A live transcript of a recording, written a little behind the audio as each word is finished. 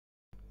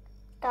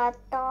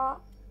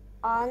toto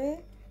on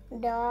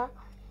the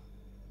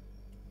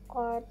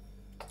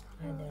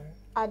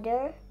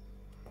other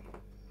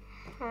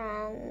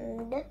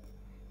hand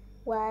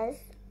was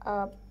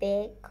a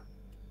big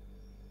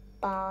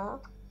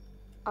ball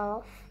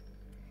of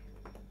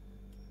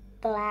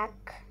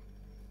black,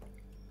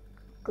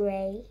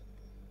 gray,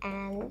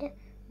 and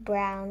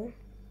brown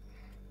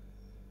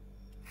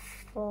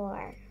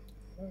fur.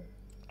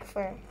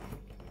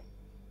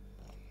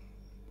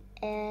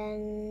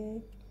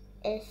 And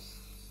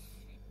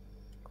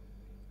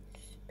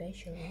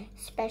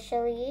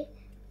especially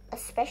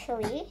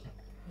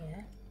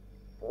yeah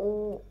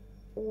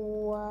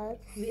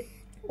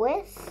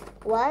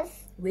was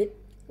with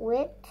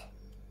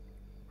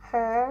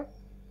her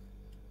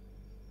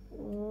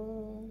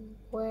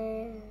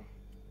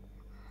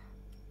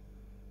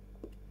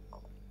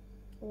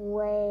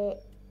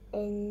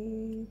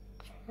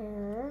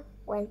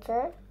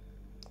winter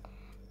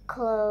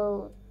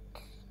coat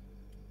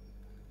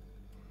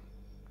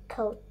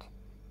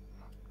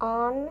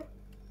on.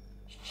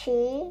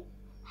 She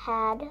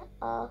had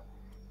a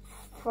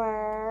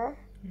fur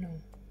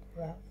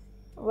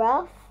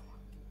ruff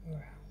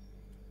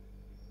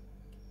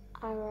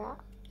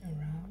around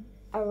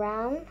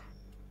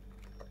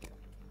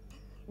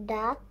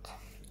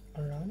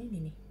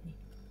ini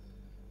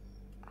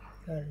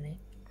her neck,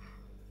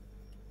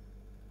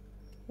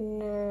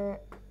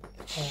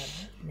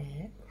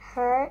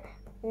 her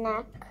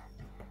neck,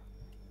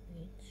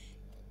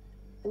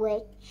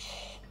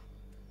 which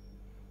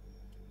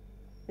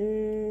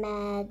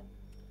made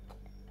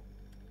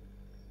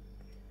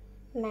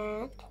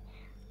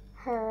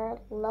her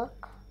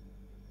look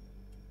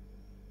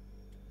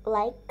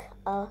like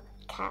a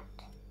cat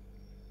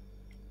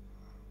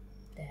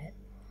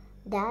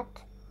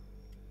that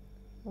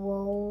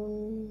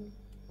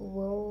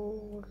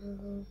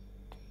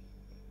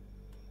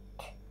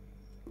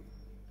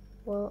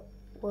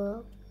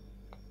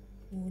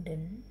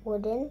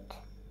wouldn't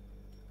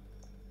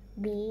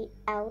be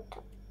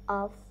out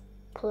of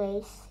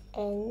place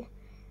in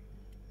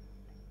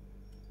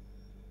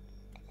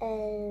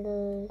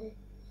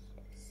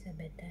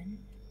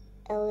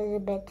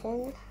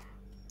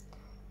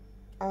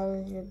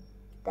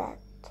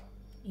Elizabeth,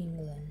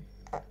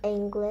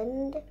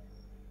 England,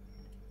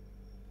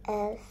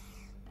 as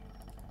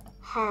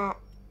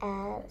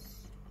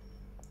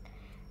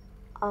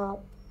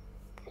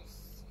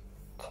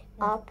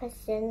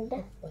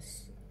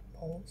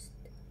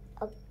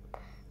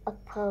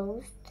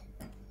opposed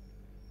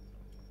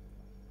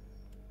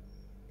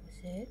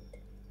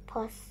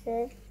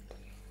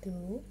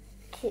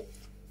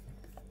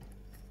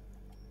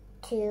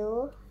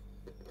to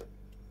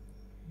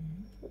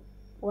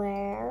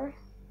where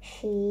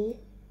she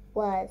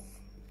was.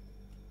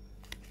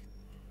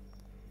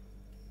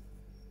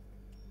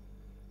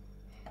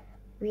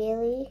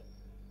 Really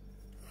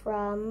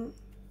from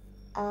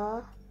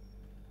a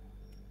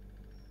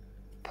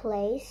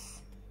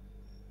place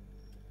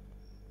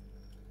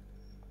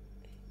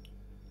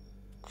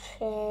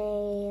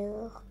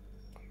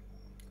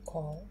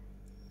called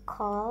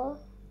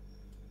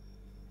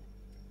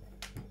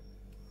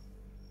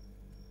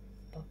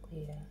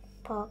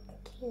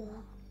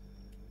Pokila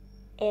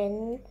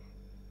in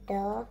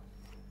the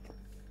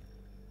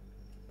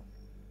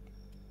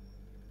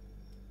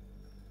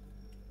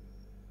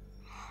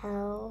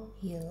hill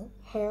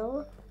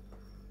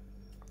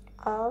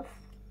of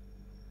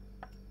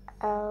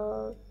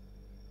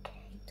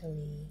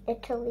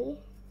Italy.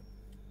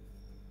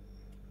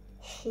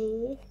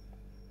 She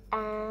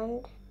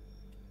and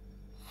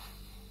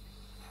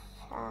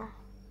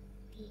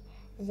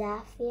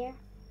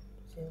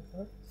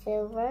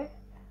Silver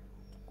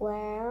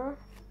were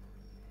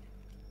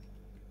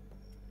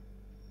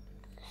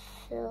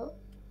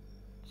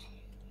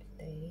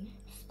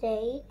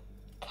stray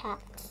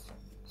cats.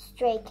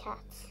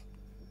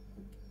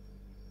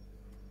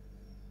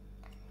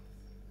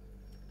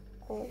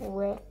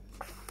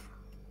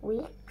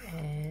 Weeks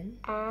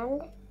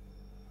and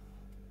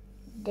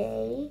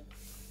they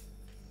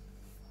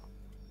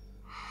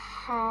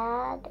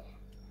had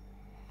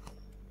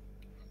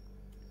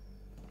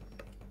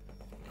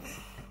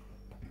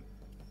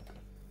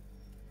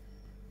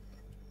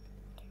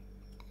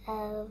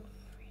everything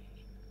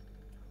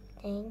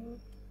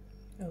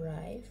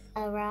arrive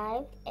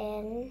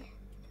in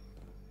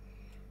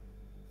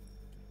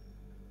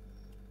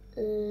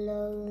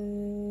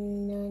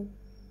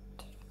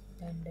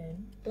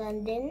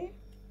London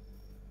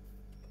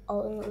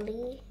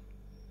only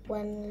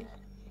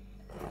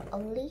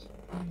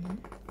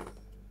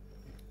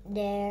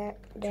there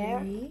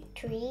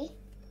 3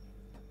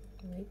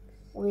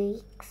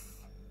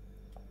 weeks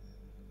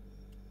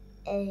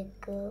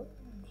ago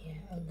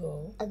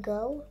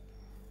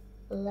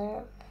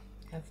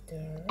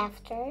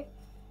after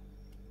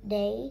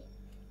they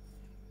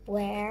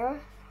were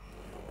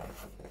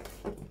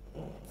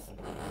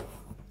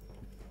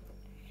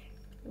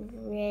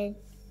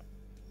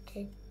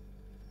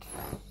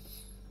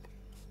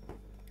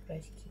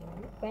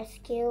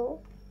rescued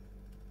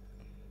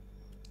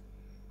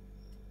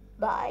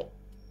by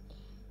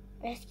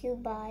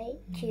rescued by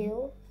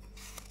two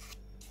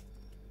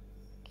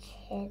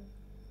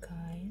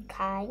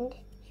kind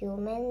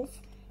humans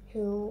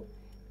who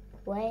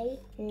they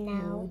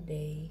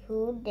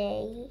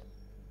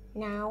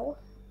now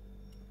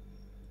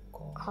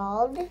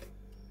called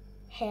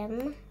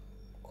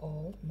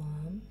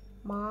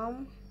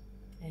mom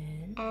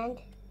and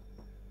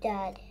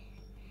dad,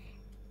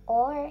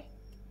 or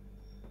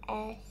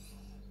as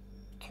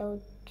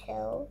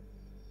Toto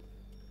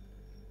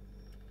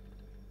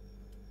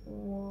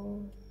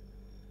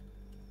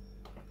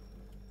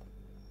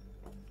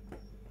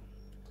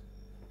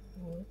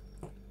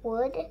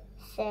would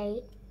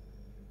say,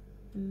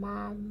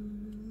 Mama.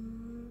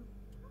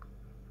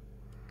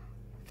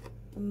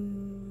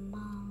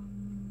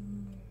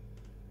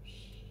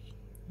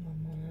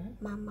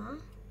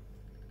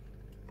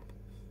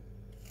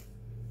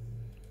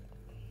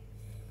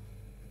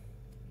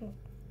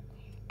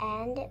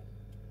 And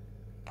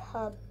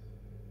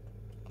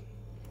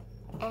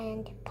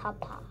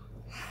Papa.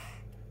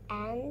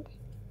 And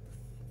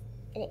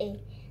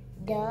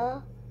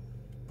the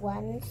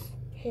ones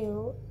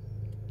who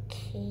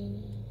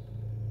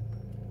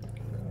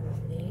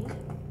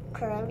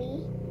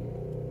curly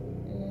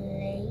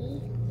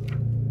lay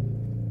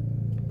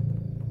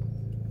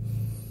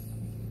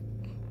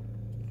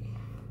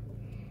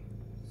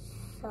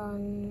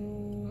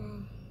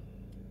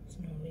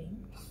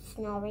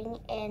snoring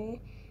in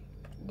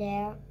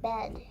their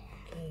bed.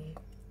 Okay.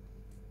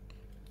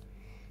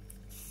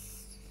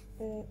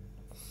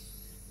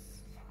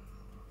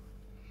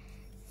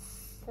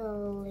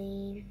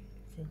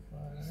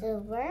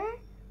 Silver.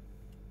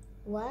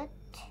 What?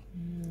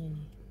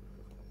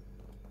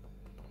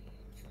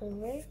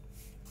 Silver.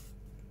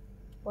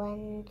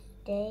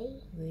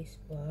 Wednesday.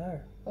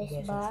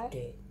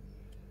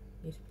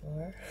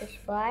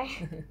 Whisper.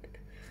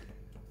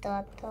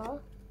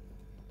 Toto.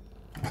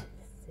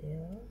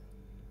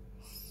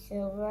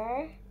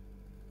 Silver.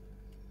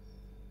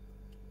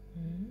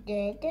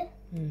 Did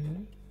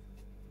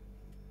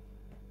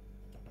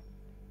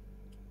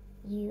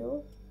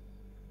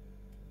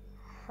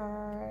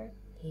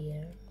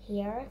you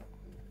hear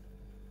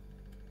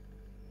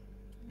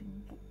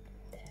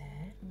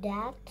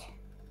that?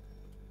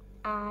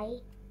 I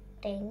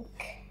think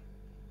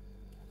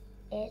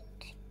it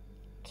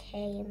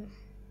came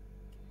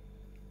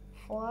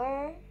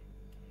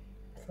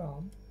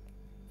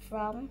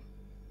from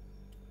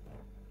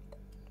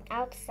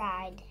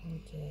outside.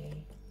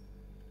 Okay.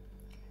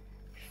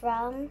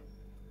 From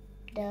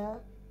the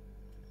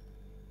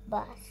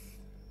bus.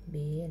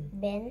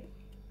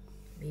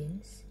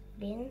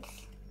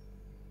 Bins.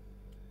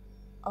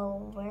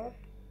 Over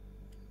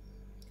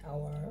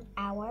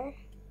our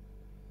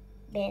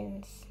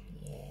bins.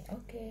 Yeah,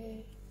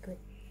 okay. Good.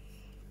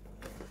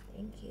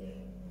 Thank you.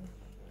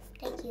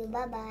 Thank you.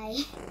 Bye-bye.